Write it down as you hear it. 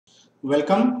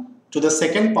Welcome to the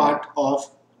second part of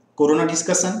corona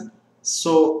discussion.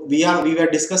 So we were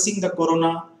discussing the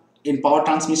corona in power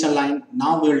transmission line.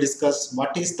 Now we will discuss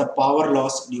what is the power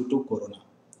loss due to corona.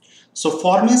 So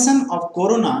formation of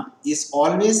corona is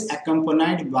always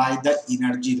accompanied by the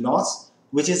energy loss,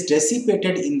 which is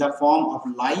dissipated in the form of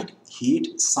light,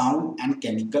 heat, sound and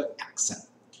chemical action.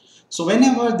 So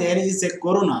whenever there is a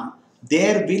corona,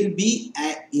 there will be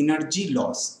an energy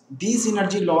loss. This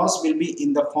energy loss will be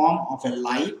in the form of a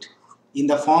light, in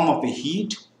the form of a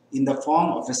heat, in the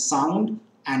form of a sound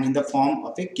and in the form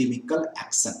of a chemical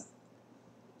action.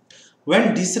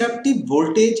 When disruptive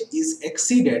voltage is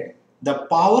exceeded, the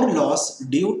power loss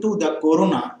due to the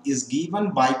corona is given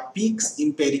by Peake's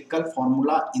empirical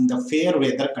formula in the fair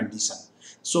weather condition.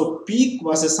 So Peake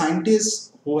was a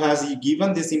scientist who has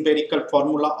given this empirical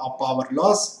formula of power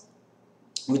loss,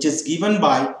 which is given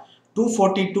by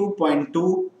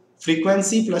 242.2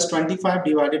 frequency plus 25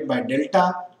 divided by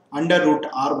delta under root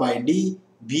R by D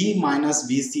V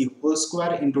minus Vc whole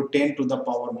square into 10 to the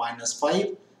power minus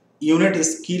 5. Unit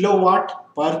is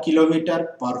kilowatt per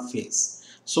kilometer per phase.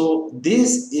 So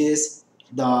this is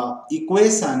the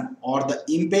equation or the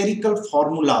empirical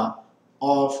formula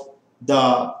of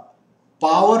the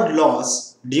power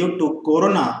loss due to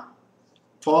corona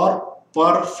for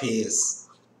per phase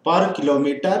per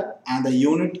kilometer, and the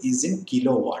unit is in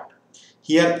kilowatt.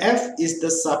 Here F is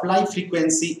the supply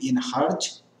frequency in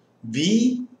hertz,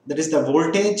 V, that is the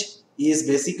voltage, is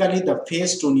basically the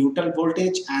phase to neutral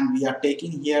voltage, and we are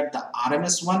taking here the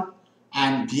RMS one,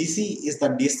 and Vc is the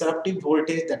disruptive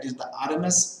voltage, that is the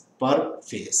RMS per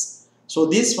phase. So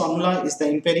this formula is the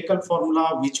empirical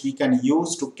formula which we can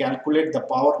use to calculate the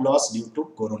power loss due to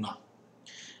corona.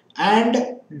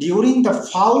 And during the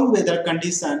foul weather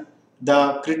condition,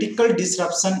 the critical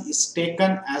disruption is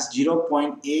taken as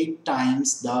 0.8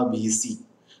 times the Vc.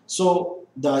 So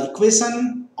the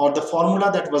equation or the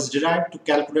formula that was derived to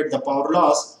calculate the power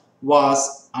loss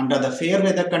was under the fair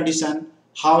weather condition.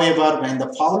 However, when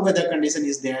the foul weather condition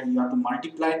is there, you have to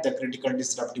multiply the critical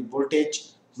disruptive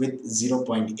voltage with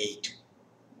 0.8.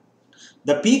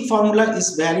 The Peake formula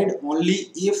is valid only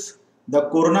if the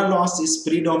corona loss is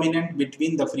predominant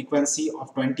between the frequency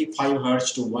of 25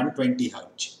 Hz to 120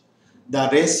 Hz. The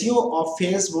ratio of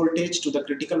phase voltage to the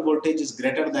critical voltage is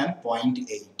greater than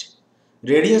 0.8.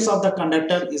 Radius of the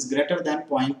conductor is greater than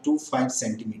 0.25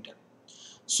 centimeter.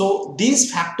 So these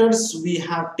factors we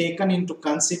have taken into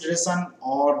consideration,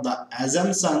 or the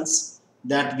assumptions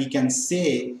we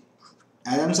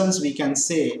can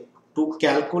say to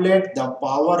calculate the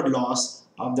power loss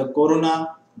of the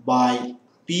corona by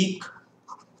Peake,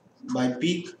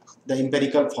 the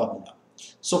empirical formula.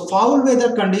 So foul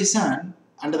weather condition,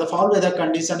 under the foul weather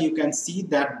condition you can see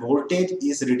that voltage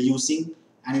is reducing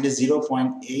and it is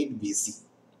 0.8 Vc.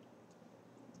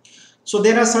 So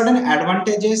there are certain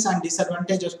advantages and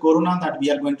disadvantages of corona that we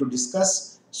are going to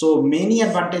discuss. So many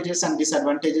advantages and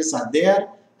disadvantages are there,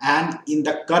 and in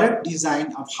the correct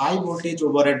design of high voltage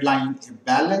overhead line, a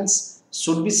balance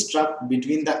should be struck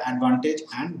between the advantage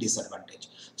and disadvantage.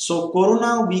 So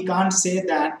corona, we can't say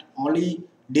that only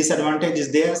disadvantage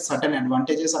is there, certain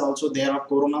advantages are also there of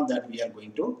corona that we are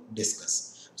going to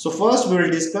discuss. So first we will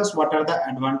discuss what are the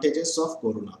advantages of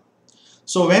corona.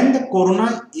 So when the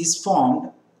corona is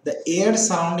formed, the air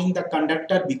surrounding the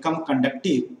conductor become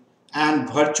conductive and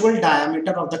virtual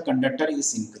diameter of the conductor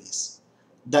is increased.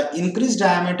 The increased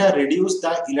diameter reduces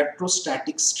the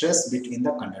electrostatic stress between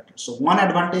the conductors. So one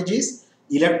advantage is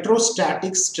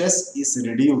electrostatic stress is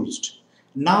reduced.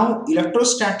 Now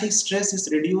electrostatic stress is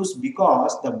reduced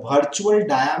because the virtual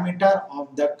diameter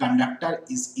of the conductor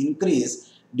is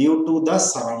increased due to the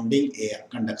surrounding air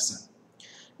conduction.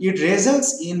 It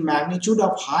results in magnitude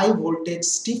of high voltage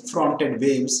stiff fronted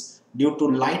waves due to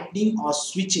lightning or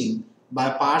switching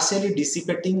by partially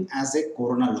dissipating as a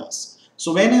corona loss.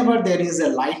 So whenever there is a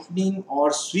lightning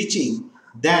or switching,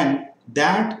 then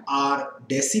that are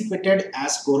dissipated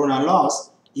as corona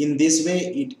loss. In this way,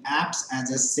 it acts as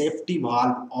a safety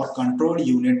valve or control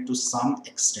unit to some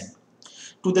extent.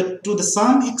 To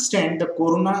some extent, the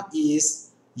corona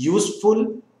is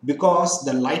useful because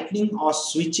the lightning or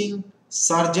switching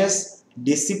surges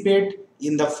dissipate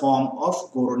in the form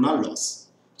of corona loss.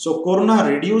 So corona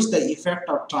reduces the effect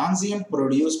of transient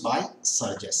produced by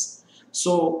surges.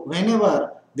 So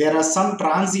whenever there are some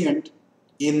transient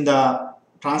in the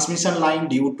transmission line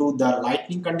due to the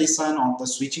lightning condition or the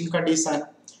switching condition,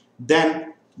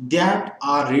 then that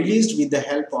are released with the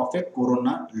help of a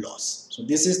corona loss. So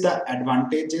this is the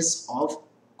advantages of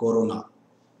corona.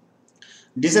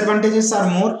 Disadvantages are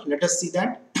more. Let us see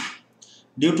that.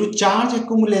 Due to charge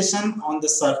accumulation on the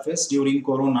surface during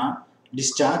corona,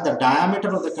 discharge, the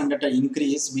diameter of the conductor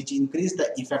increase, which increase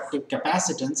the effective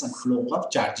capacitance and flow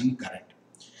of charging current.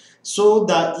 So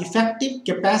the effective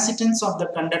capacitance of the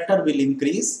conductor will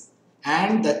increase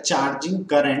and the charging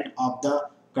current of the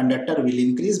conductor will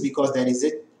increase because there is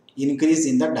an increase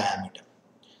in the diameter.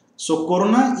 So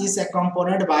corona is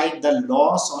accompanied by the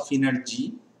loss of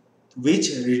energy which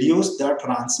reduce the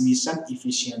transmission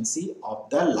efficiency of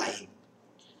the line.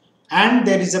 And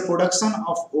there is a production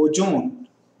of ozone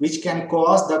which can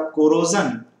cause the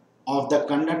corrosion of the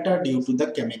conductor due to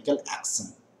the chemical action.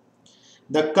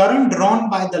 The current drawn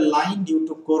by the line due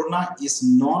to corona is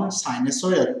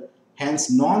non-sinusoidal, hence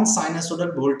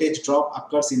non-sinusoidal voltage drop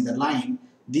occurs in the line.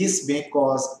 This may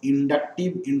cause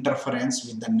inductive interference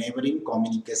with the neighboring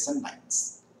communication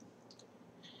lines.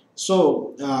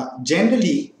 So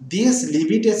generally these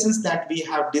limitations that we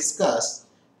have discussed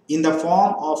in the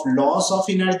form of loss of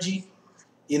energy,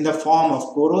 in the form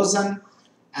of corrosion,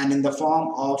 and in the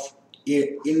form of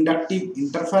inductive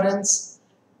interference,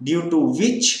 due to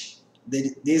which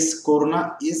this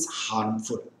corona is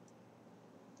harmful.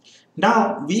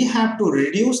 Now we have to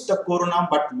reduce the corona,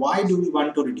 but why do we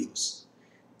want to reduce?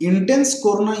 Intense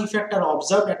corona effect are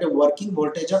observed at a working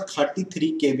voltage of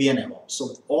 33 kV and above.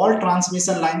 So all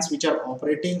transmission lines which are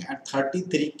operating at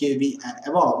 33 kV and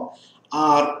above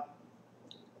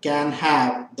can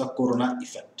have the corona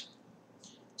effect.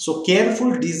 So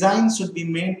careful design should be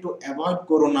made to avoid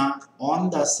corona on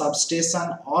the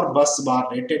substation or bus bar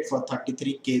rated for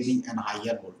 33 kV and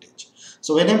higher voltage.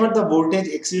 So whenever the voltage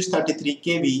exceeds 33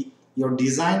 kV, your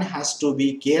designer has to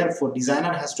be careful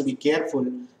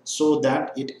so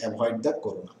that it avoid the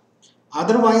corona.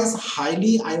 Otherwise,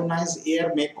 highly ionized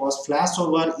air may cause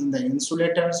flashover in the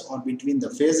insulators or between the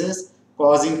phases,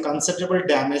 causing considerable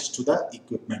damage to the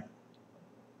equipment.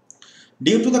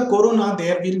 Due to the corona,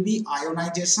 there will be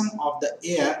ionization of the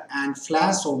air and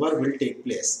flashover will take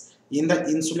place in the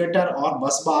insulator or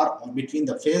bus bar or between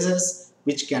the phases,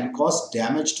 which can cause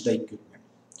damage to the equipment.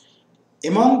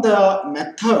 Among the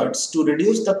methods to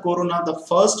reduce the corona, the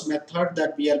first method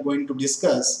that we are going to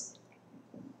discuss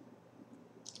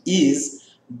is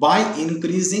by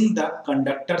increasing the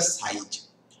conductor size.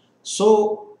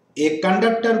 So a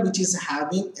conductor which is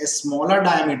having a smaller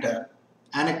diameter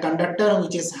and a conductor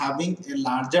which is having a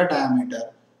larger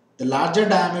diameter, the larger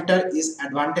diameter is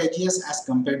advantageous as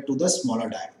compared to the smaller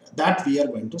diameter. That we are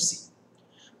going to see.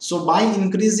 So by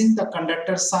increasing the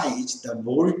conductor size, the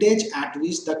voltage at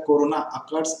which the corona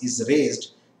occurs is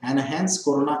raised and hence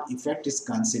corona effect is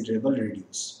considerably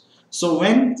reduced. So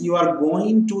when you are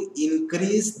going to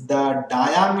increase the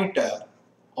diameter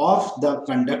of the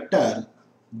conductor,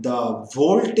 the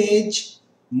voltage,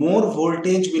 more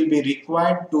voltage will be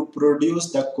required to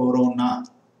produce the corona.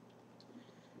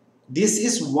 This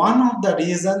is one of the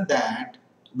reasons that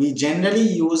we generally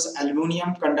use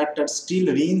aluminum conductors,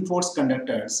 steel reinforced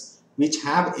conductors, which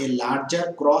have a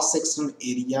larger cross-sectional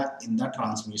area in the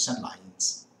transmission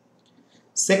lines.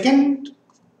 Second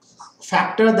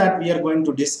factor that we are going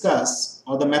to discuss,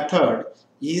 or the method,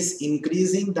 is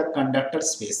increasing the conductor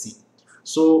spacing.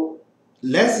 So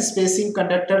less spacing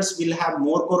conductors will have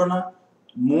more corona,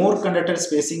 more conductor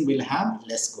spacing will have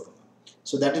less corona.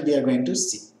 So that we are going to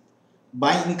see.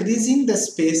 By increasing the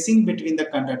spacing between the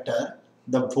conductor,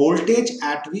 the voltage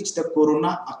at which the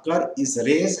corona occur is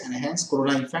raised and hence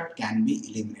corona effect can be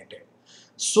eliminated.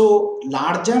 So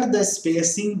larger the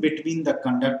spacing between the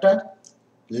conductor,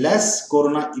 less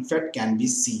corona effect can be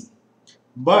seen.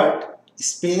 But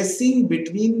spacing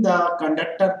between the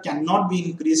conductor cannot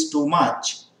be increased too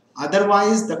much.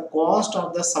 Otherwise, the cost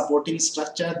of the supporting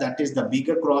structure, that is the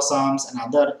bigger cross arms and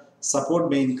other support,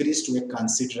 may increase to a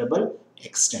considerable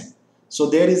extent. So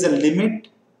there is a limit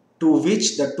to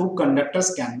which the two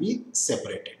conductors can be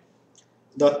separated.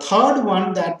 The third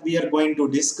one that we are going to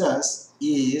discuss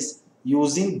is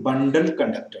using bundle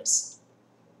conductors.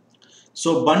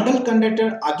 So bundle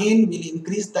conductor again will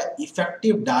increase the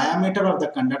effective diameter of the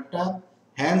conductor,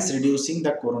 hence reducing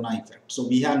the corona effect. So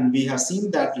we have seen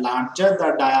that larger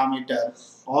the diameter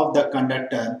of the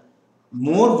conductor,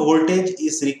 more voltage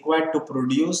is required to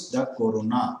produce the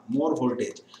corona, more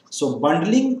voltage. So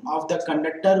bundling of the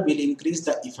conductor will increase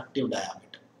the effective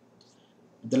diameter.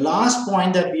 The last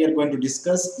point that we are going to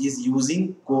discuss is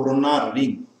using corona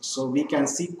ring. So we can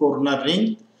see corona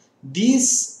ring.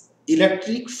 This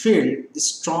electric field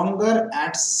is stronger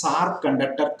at sharp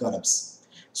conductor curves.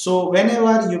 So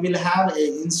whenever you will have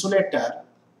a insulator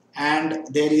and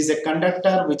there is a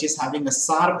conductor which is having a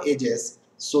sharp edges,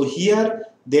 so here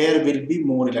there will be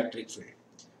more electric field,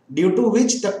 due to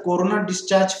which the corona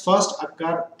discharge first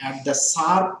occur at the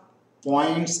sharp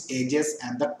points, edges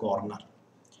and the corner.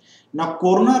 Now,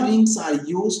 corona rings are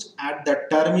used at the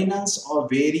terminals of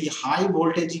very high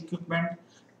voltage equipment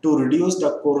to reduce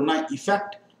the corona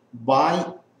effect by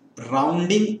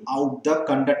rounding out the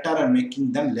conductor and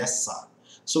making them less sharp.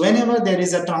 So whenever there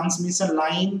is a transmission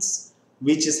lines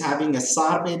which is having a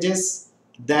sharp edges,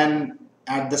 then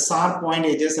at the sharp point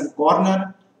edges and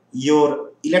corner,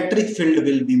 your electric field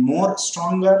will be more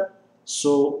stronger,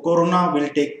 so corona will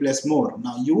take place more.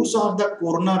 Now, use of the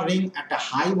corona ring at a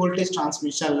high voltage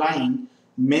transmission line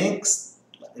makes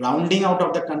rounding out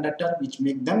of the conductor, which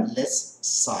make them less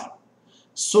sharp.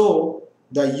 So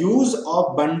the use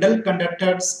of bundle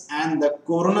conductors and the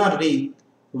corona ring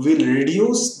will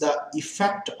reduce the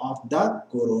effect of the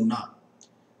corona.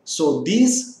 So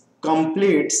this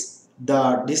completes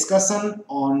the discussion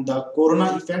on the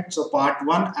corona effect. So part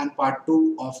 1 and part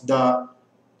 2 of the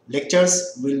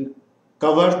lectures will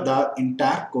cover the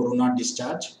entire corona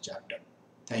discharge chapter.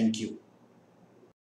 Thank you.